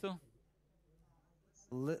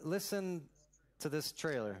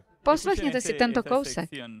 Poslechněte si tento kousek.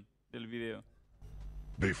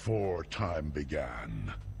 Before time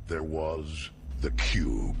began, there was the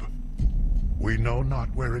cube. We know not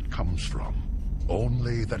where it comes from,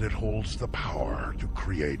 only that it holds the power to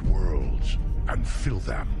create worlds and fill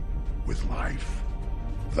them with life.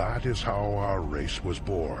 That is how our race was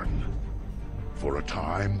born. For a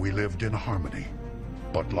time we lived in harmony,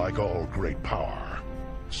 but like all great power,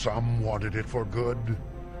 some wanted it for good,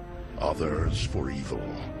 others for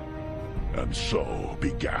evil. And so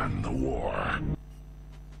began the war.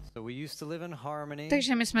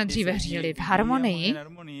 Takže my jsme dříve žili v harmonii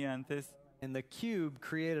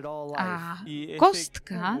a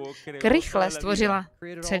kostka rychle stvořila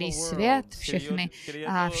celý svět,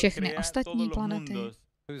 všechny ostatní planety.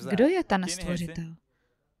 Kdo je ten stvořitel?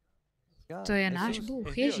 To je náš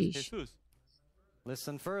Bůh, Ježíš.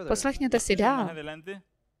 Poslechněte si dál.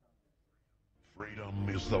 Freedom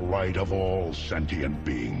is the right of all sentient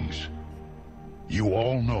beings. You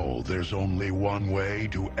all know there's only one way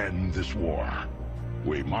to end this war.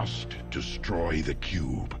 We must destroy the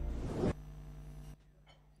cube.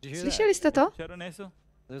 Slyšeli jste to?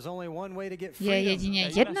 Je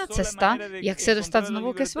jedině jedna cesta, jak se dostat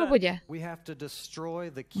znovu ke svobodě.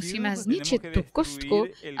 Musíme zničit tu kostku,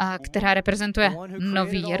 která reprezentuje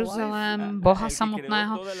Nový Jeruzalém, Boha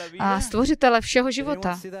samotného a stvořitele všeho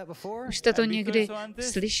života. Už jste to někdy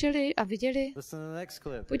slyšeli a viděli?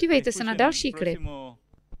 Podívejte se na další klip.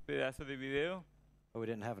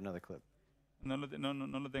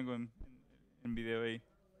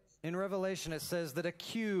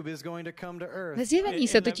 Ve Zjevení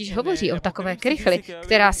se totiž hovoří o takové krychli,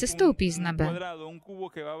 která sestoupí z nebe.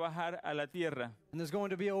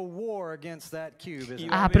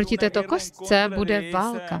 A proti této kostce bude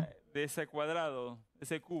válka.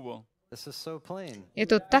 Je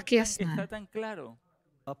to tak jasné.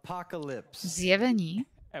 Zjevení.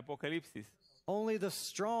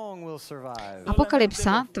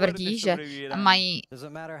 Apokalypsa tvrdí, že mají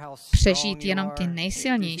přežít jenom ty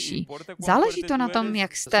nejsilnější. Záleží to na tom,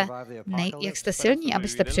 jak jste silní,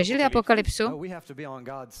 abyste přežili apokalypsu?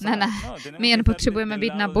 Ne, my jen potřebujeme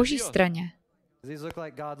být na Boží straně.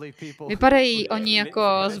 Vypadají oni jako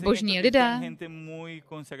zbožní lidé?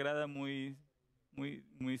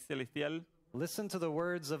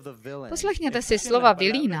 Poslechněte si slova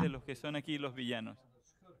vilína.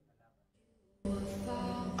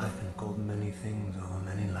 I've been called many things over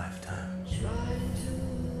many lifetimes.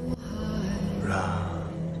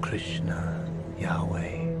 Ram, Krishna,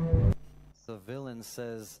 Yahweh.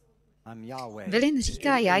 Vilin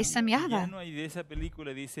říká, já jsem Jahve.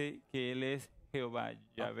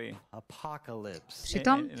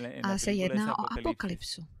 Přitom se jedná o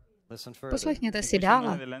apokalypsu. Poslechněte si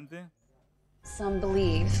dále. Some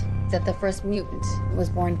believe that the first mutant was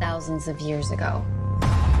born thousands of years ago.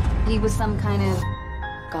 He was some kind of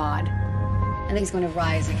god, and he's going to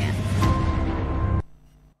rise again.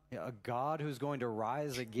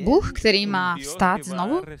 Bůh, který má vstát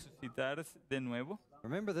znovu?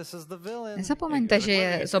 Nezapomeňte, že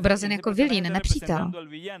je zobrazen jako vilín, nepřítel.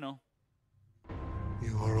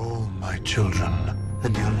 You are all my children,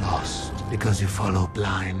 and you're lost because you follow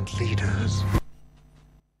blind leaders.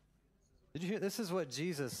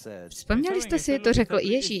 Vzpomněli jste si, to řekl i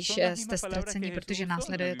Ježíš, jste ztraceni, protože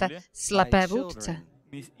následujete slepé vůdce.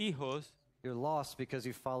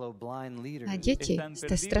 A děti,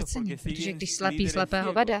 jste ztraceni, protože když slepý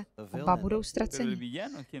slepého vede, oba budou ztraceni.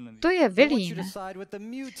 To je vilín.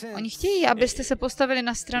 Oni chtějí, abyste se postavili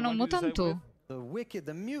na stranu mutantů,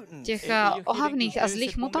 těch ohavných a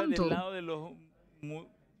zlých mutantů.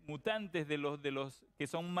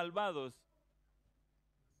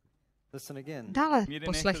 Dále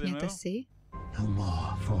poslechněte si. No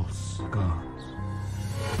more false gods.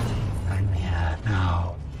 I'm here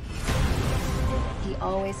now. He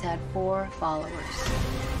always had 4 followers.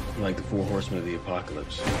 Like the 4 horsemen of the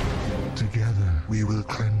apocalypse. Together we will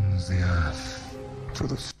cleanse the earth to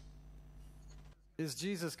the...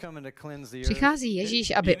 Přichází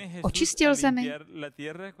Ježíš, aby očistil zemi.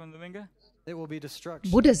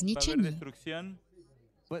 Bude zničení.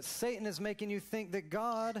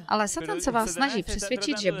 Ale Satan se vás snaží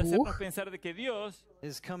přesvědčit, že Bůh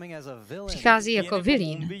přichází jako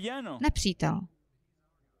vilín, nepřítel.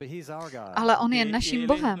 Ale on je naším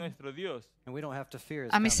Bohem.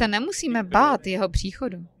 A my se nemusíme bát jeho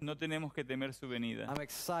příchodu.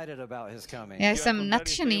 Já jsem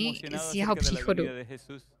nadšený z jeho příchodu.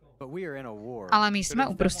 Ale my jsme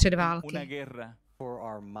uprostřed války.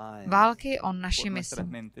 Války o naši mysl.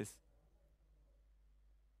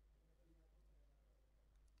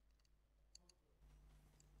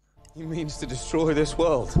 He means to destroy this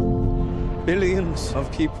world. Billions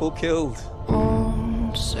of people killed.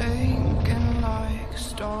 Sinking like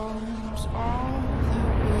stones, all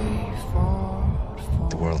that we fought for.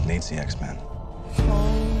 The world needs the X-Men.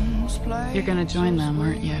 You're gonna join them,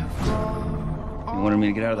 aren't you? You wanted me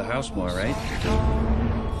to get out of the house more, right?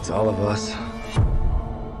 It's all of us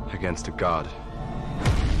against a god.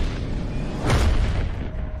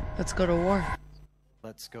 Let's go to war.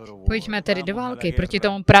 Pojďme tedy do války proti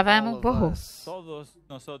tomu pravému Bohu.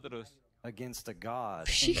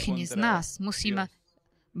 Všichni z nás musíme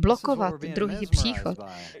blokovat druhý příchod.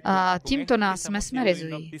 A tímto nás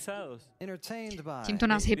mesmerizují. Tímto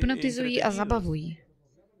nás hypnotizují a zabavují.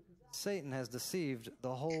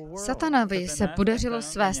 Satanovi se podařilo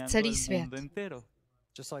svést celý svět.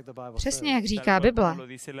 Přesně jak říká Bible.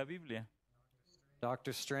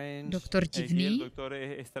 Doktor Divný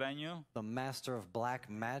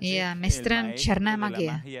je mistrem černé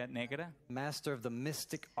magie,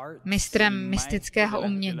 mistrem mystického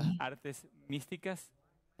umění.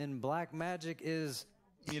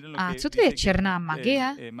 A co to je černá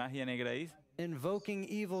magie?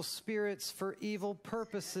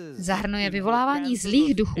 Zahrnuje vyvolávání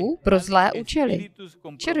zlých duchů pro zlé účely,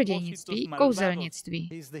 čarodějnictví,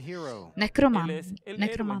 kouzelnictví,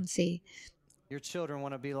 nekromanci.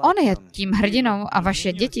 On je tím hrdinou a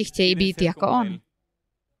vaše děti chtějí být jako on.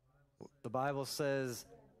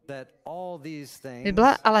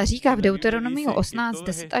 Bible ale říká v Deuteronomiu 18,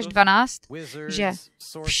 10 až 12, že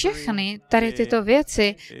všechny tady tyto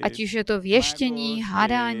věci, ať už je to věštění,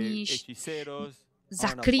 hádání,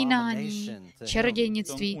 zaklínání,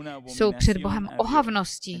 čarodějnictví, jsou před Bohem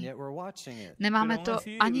ohavností. Nemáme to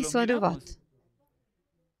ani sledovat.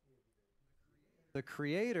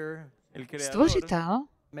 Stvořitel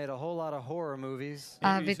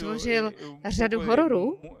a vytvořil řadu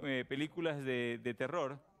hororů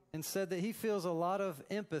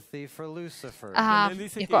a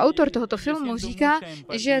jako autor tohoto filmu říká,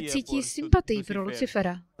 že cítí sympatii pro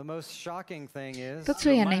Lucifera. To, co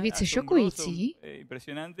je nejvíce šokující,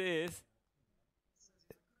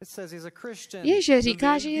 je, že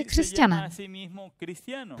říká, že je křesťanem.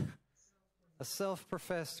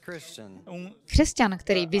 Křesťan,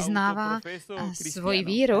 který vyznává svoji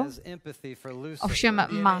víru, ovšem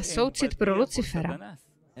má soucit pro Lucifera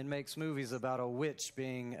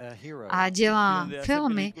a dělá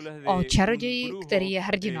filmy o čaroději, který je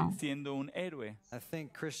hrdinou.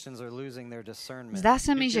 Zdá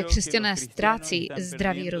se mi, že křesťané ztrácí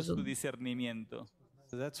zdravý rozum.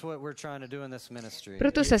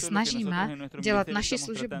 Proto se snažíme dělat naši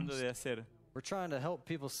služebnost.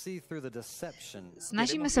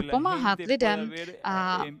 Snažíme se pomáhat lidem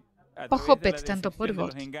a pochopit tento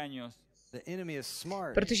podvod,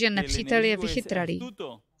 protože nepřítel je vychytralý.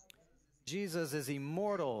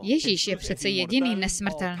 Ježíš je přece jediný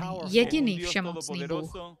nesmrtelný, jediný všemocný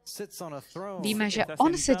Bůh. Víme, že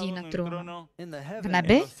on sedí na trůnu v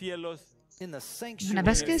nebi, v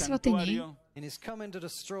nebeské svatyni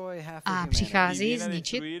a přichází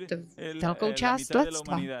zničit velkou část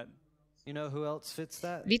lidstva.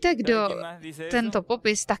 Víte, kdo tento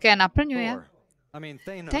popis také naplňuje?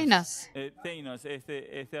 Thanos.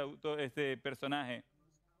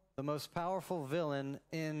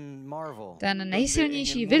 Ten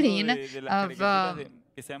nejsilnější vilín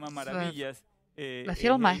ve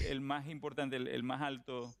filmech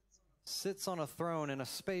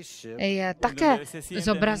je také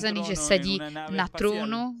zobrazený, že sedí na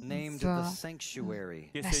trůnu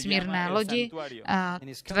v vesmírné lodi a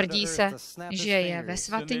tvrdí se, že je ve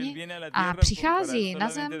svatyni a přichází na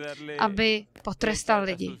zem, aby potrestal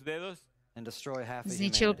lidi.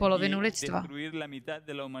 Zničil polovinu lidstva.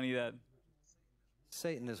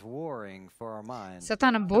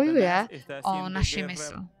 Satan bojuje o naši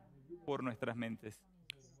mysl.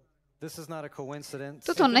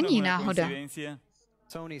 Toto není náhoda.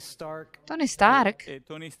 Tony Stark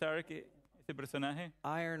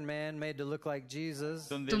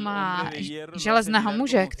tu má železného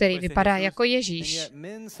muže, který vypadá jako Ježíš.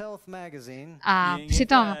 A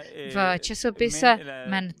přitom v časopise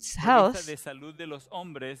Men's Health,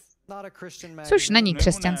 což není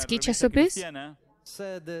křesťanský časopis,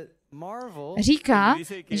 říká,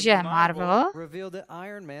 že Marvel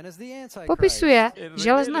popisuje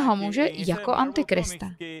železného muže jako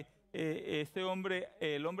antikrista.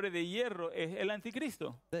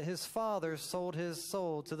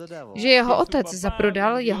 Že jeho otec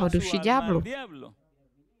zaprodal jeho duši ďáblu.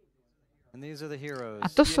 A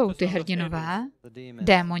to jsou ty hrdinové,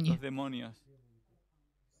 démoni.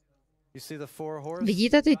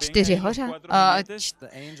 Vidíte ty 4 hoře,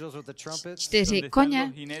 4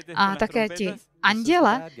 koně a také ti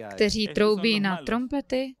anděle, kteří troubí na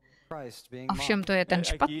trompety. Ovšem to je ten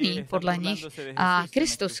špatný podle nich a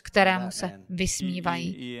Kristus, kterému se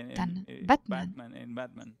vysmívají, ten Batman.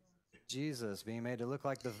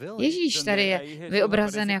 Ježíš tady je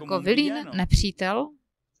vyobrazen jako vilín, nepřítel,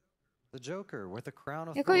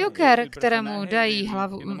 jako Joker, kterému dají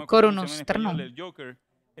korunu z trnu.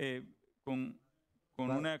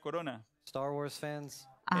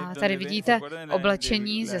 A tady vidíte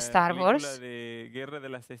oblečení ze Star Wars.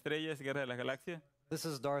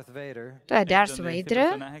 To je Darth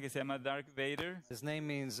Vader.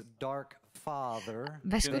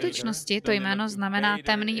 Ve skutečnosti to jméno znamená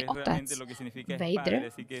temný otec.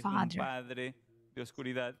 Vader, Father.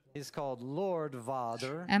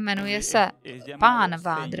 Jmenuje se Pán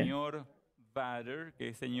Vádr.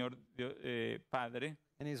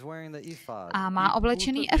 A má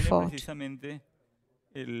oblečený efod.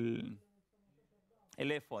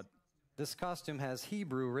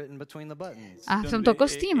 A v tomto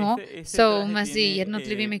kostýmu jsou mezi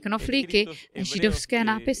jednotlivými knoflíky židovské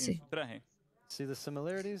nápisy.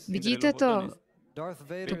 Vidíte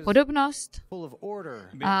tu podobnost?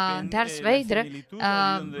 A Darth Vader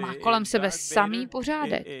má kolem sebe samý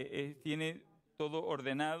pořádek.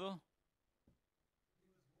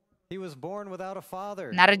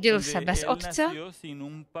 Narodil se bez otce.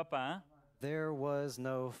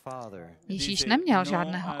 Ježíš neměl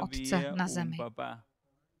žádného otce na zemi.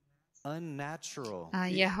 A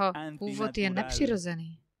jeho původ je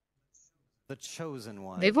nepřirozený.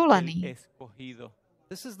 Vyvolený.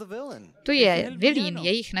 To je vilín,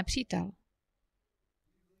 jejich nepřítel.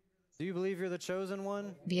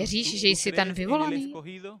 Věříš, že jsi ten vyvolaný?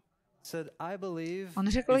 On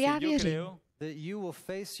řekl, já věřím.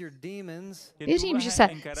 Věřím, že se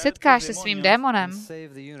setkáš se svým démonem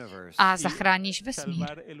a zachráníš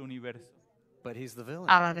vesmír.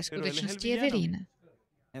 Ale ve skutečnosti je vilín.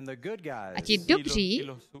 A ti dobří,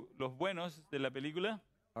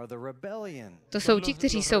 to jsou ti,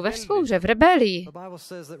 kteří jsou ve vzpouře, v rebelii.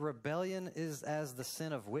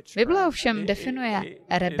 Bible ovšem definuje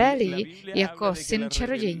rebelii jako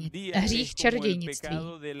hřích čarodějnictví.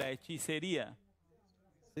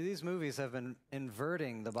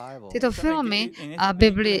 Tyto filmy a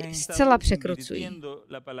Bibli zcela překrucují.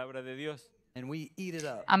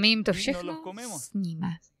 A my jim to všechno sníme.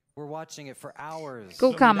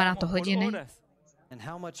 Koukáme na to hodiny.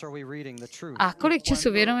 A kolik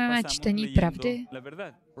času věnujeme čtení pravdy?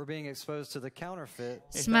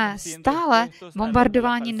 Jsme stále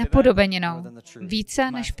bombardováni nepodobeninou,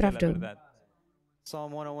 více než pravdou.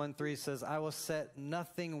 Psalm 101:3 says, I will set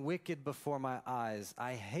nothing wicked before my eyes.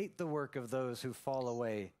 I hate the work of those who fall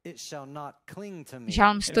away. It shall not cling to me.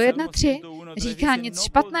 Žálm 101:3 říká, nic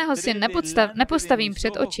špatného si nepostavím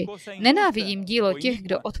před oči. Nenávidím dílo těch,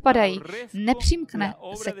 kdo odpadají. Nepřimkne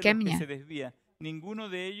se ke mně.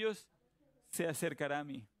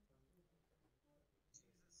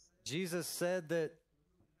 Jesus said that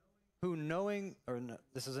who knowing,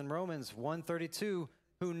 this is in Romans 1:32,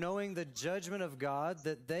 who knowing the judgment of God,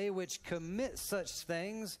 that they which commit such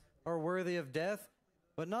things are worthy of death,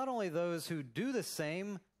 but not only those who do the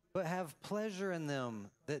same, but have pleasure in them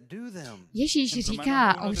that do them. Ježíš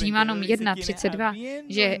říká o Římanům 1:32,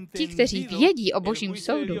 že ti, kteří vědí o Božím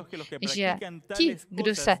soudu, že ti,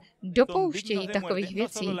 kdo se dopouštějí takových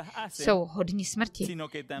věcí, jsou hodní smrti.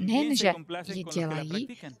 Nejenže je dělají,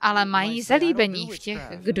 ale mají zalíbení v těch,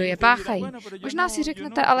 kdo je páchají. Možná si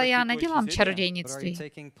řeknete, ale já nedělám čarodějnictví.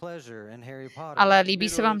 Ale líbí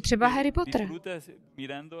se vám třeba Harry Potter?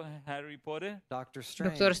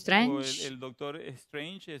 Doktor Strange?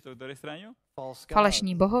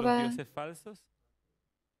 Falešní bohové?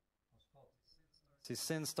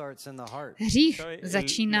 Hřích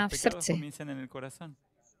začíná v srdci. He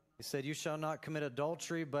said, you shall not commit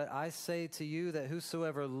adultery, but I say to you that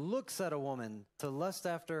whosoever looks at a woman to lust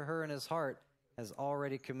after her in his heart has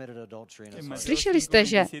already committed adultery in his heart. Slyšeli jste,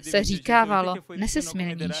 že se říkávalo,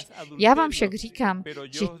 nesesmilníš. Já vám však říkám,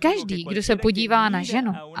 že každý, kdo se podívá na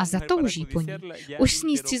ženu a zatouží po ní, už s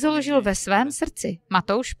ní cizoložil ve svém srdci.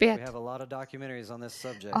 Matouš 5.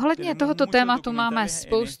 Ohledně tohoto tématu máme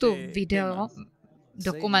spoustu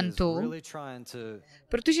dokumentů,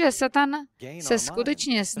 protože Satan se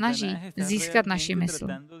skutečně snaží získat naši mysl.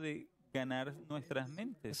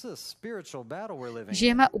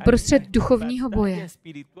 Žijeme uprostřed duchovního boje.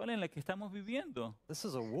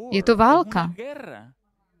 Je to válka.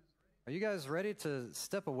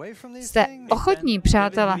 Jste ochotní,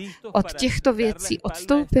 přátelé, od těchto věcí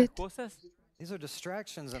odstoupit?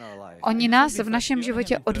 Oni nás v našem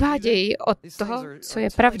životě odvádějí od toho, co je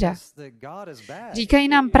pravda. Říkají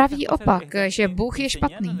nám pravý opak, že Bůh je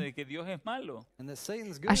špatný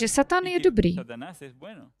a že Satan je dobrý.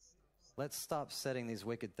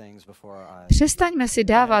 Přestaňme si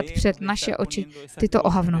dávat před naše oči tyto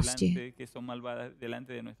ohavnosti.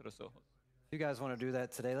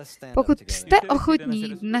 Pokud jste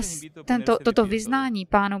ochotní dnes toto vyznání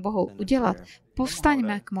Pánu Bohu udělat,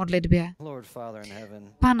 povstaňme k modlitbě.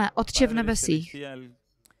 Pane, Otče v nebesích,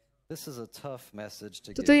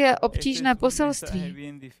 toto je obtížné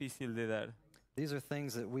poselství,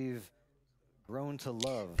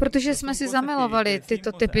 protože jsme si zamilovali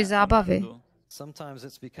tyto typy zábavy,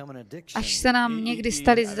 až se nám někdy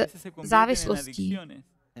staly závislostí.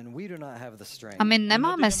 A my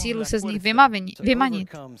nemáme sílu se z nich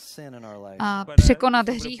vymanit a překonat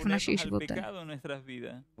hřích v našich životech.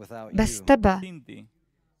 Bez tebe.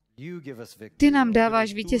 Ty nám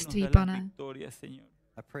dáváš vítězství, Pane.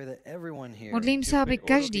 Modlím se, aby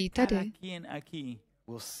každý tady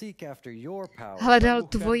hledal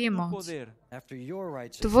tvoji moc,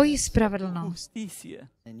 tvoji spravedlnost.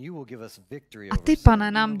 A ty,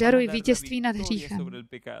 Pane, nám daruj vítězství nad hříchem.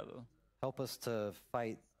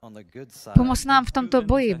 Pomoz nám v tomto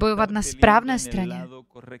boji bojovat na správné straně,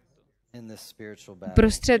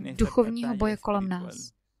 prostřed duchovního boje kolem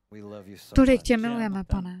nás. Tolik tě milujeme,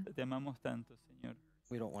 Pane.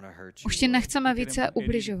 Už ti nechceme více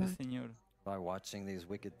ubližovat.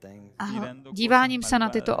 A díváním se na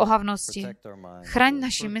tyto ohavnosti, chraň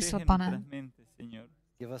naši mysl, Pane.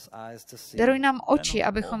 Daruj nám oči,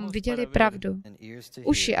 abychom viděli pravdu,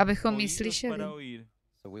 uši, abychom ji slyšeli,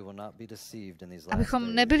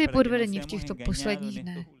 abychom nebyli podvedeni v těchto posledních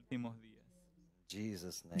dnech.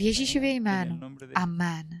 V Ježíšově jménu.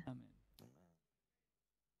 Amen.